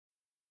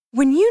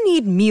When you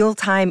need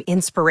mealtime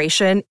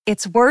inspiration,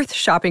 it's worth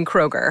shopping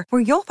Kroger,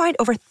 where you'll find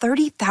over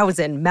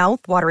 30,000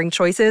 mouth-watering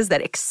choices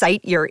that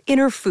excite your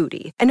inner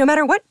foodie. And no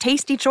matter what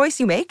tasty choice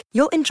you make,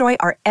 you'll enjoy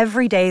our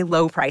everyday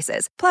low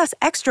prices, plus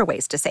extra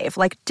ways to save,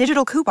 like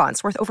digital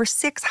coupons worth over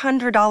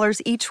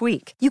 $600 each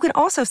week. You can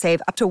also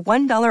save up to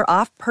 $1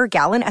 off per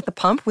gallon at the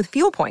pump with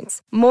fuel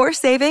points. More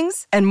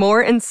savings and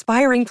more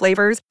inspiring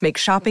flavors make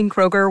shopping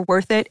Kroger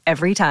worth it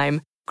every time.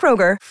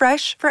 Kroger,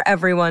 fresh for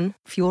everyone.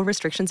 Fuel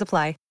restrictions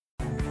apply.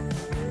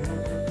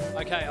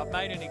 Okay, I've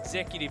made an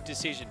executive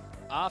decision.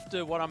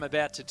 After what I'm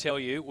about to tell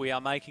you, we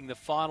are making the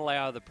final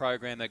hour of the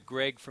program a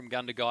Greg from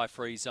Gundagai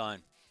Free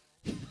Zone.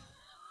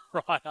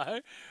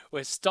 Righto.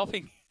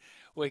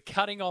 We're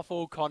cutting off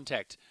all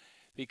contact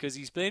because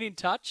he's been in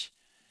touch.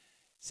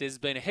 Says it's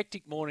been a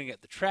hectic morning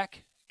at the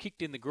track,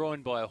 kicked in the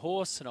groin by a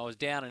horse, and I was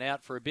down and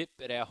out for a bit,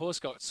 but our horse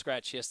got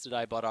scratched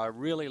yesterday, but I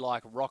really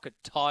like Rocket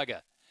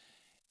Tiger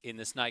in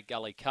the Snake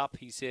Gully Cup.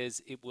 He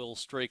says it will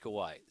streak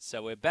away.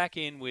 So we're back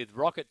in with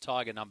Rocket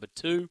Tiger number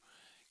 2.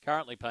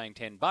 Currently paying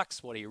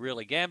 $10. What are you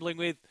really gambling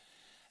with?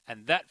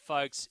 And that,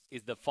 folks,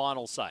 is the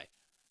final say.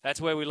 That's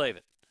where we leave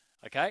it.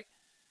 Okay?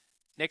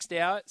 Next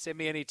hour, send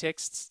me any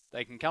texts.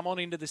 They can come on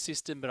into the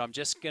system, but I'm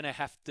going to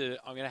have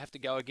to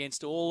go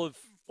against all of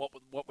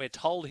what we're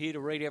told here to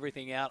read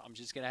everything out. I'm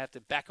just going to have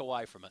to back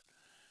away from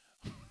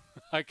it.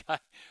 Okay?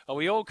 Are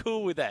we all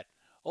cool with that?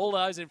 All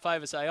those in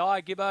favour say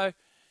aye, Gibbo.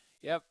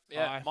 Yep,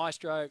 Aye.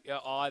 Maestro. Yeah,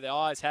 aye, the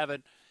ayes have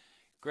it.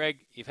 Greg,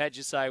 you've had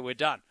your say. We're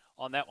done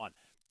on that one.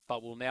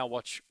 But we'll now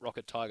watch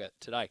Rocket Tiger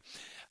today.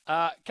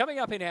 Coming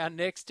up in our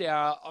next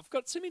hour, I've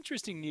got some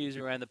interesting news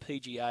around the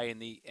PGA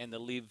and the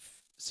live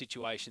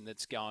situation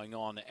that's going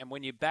on. And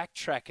when you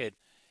backtrack it,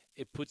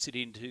 it puts it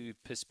into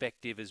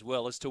perspective as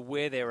well as to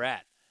where they're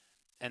at.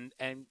 And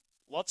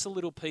lots of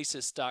little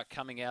pieces start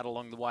coming out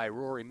along the way.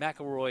 Rory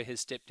McIlroy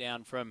has stepped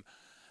down from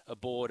a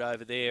board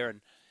over there,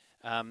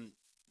 and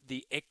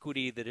the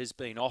equity that has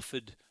been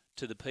offered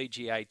to the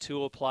PGA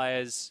Tour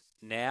players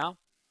now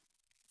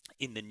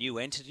in the new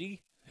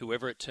entity,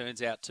 whoever it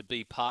turns out to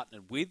be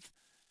partnered with.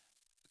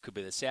 It could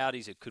be the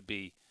Saudis, it could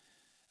be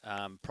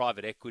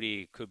private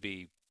equity, it could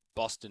be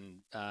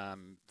Boston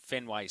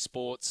Fenway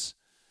Sports,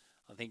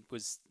 I think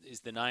is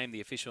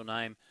the official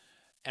name.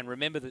 And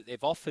remember that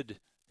they've offered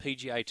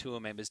PGA Tour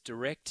members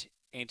direct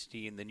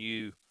entity in the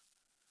new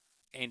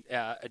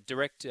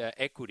direct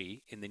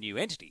equity in the new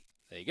entity.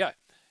 There you go.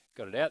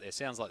 Got it out there.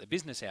 Sounds like the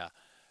business hour.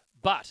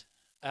 But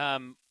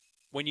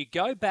when you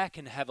go back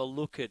and have a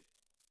look at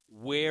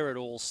where it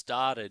all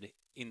started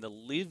in the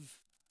live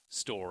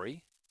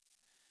story,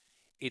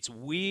 it's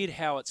weird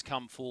how it's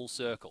come full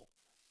circle.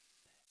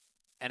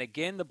 And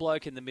again, the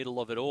bloke in the middle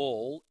of it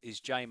all is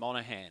Jay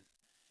Monahan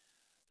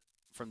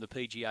from the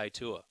PGA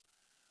Tour.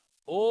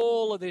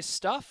 All of this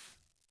stuff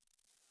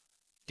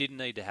didn't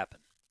need to happen,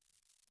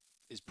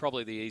 is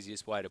probably the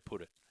easiest way to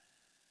put it.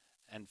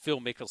 And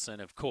Phil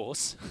Mickelson, of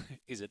course,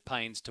 is at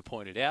pains to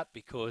point it out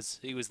because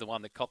he was the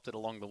one that copped it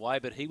along the way,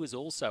 but he was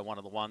also one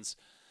of the ones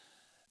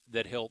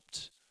that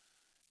helped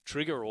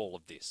trigger all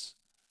of this,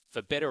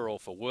 for better or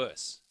for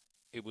worse.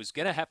 It was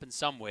going to happen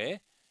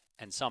somewhere,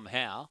 and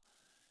somehow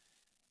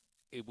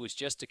it was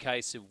just a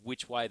case of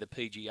which way the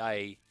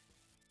PGA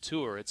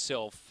Tour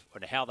itself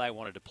and how they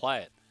wanted to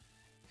play it.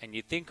 And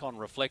you think on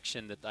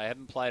reflection that they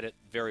haven't played it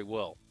very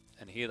well,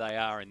 and here they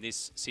are in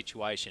this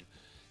situation.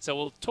 So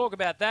we'll talk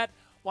about that.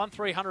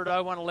 1300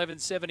 01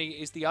 1170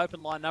 is the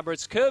open line number.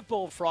 It's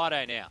Curveball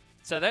Friday now.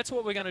 So that's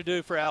what we're going to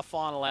do for our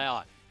final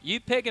hour. You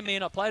peg them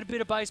in. I played a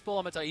bit of baseball.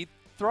 I'm going to tell you,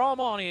 throw them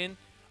on in.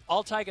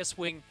 I'll take a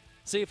swing,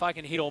 see if I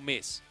can hit or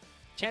miss.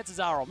 Chances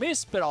are I'll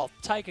miss, but I'll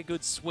take a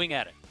good swing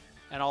at it.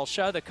 And I'll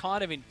show the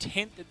kind of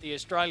intent that the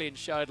Australians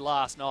showed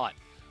last night.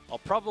 I'll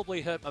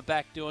probably hurt my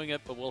back doing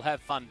it, but we'll have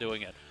fun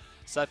doing it.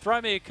 So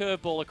throw me a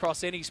curveball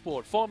across any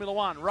sport. Formula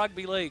One,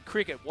 rugby league,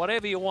 cricket,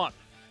 whatever you want.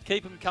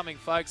 Keep them coming,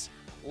 folks.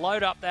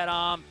 Load up that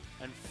arm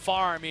and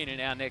fire them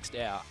in our next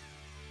hour.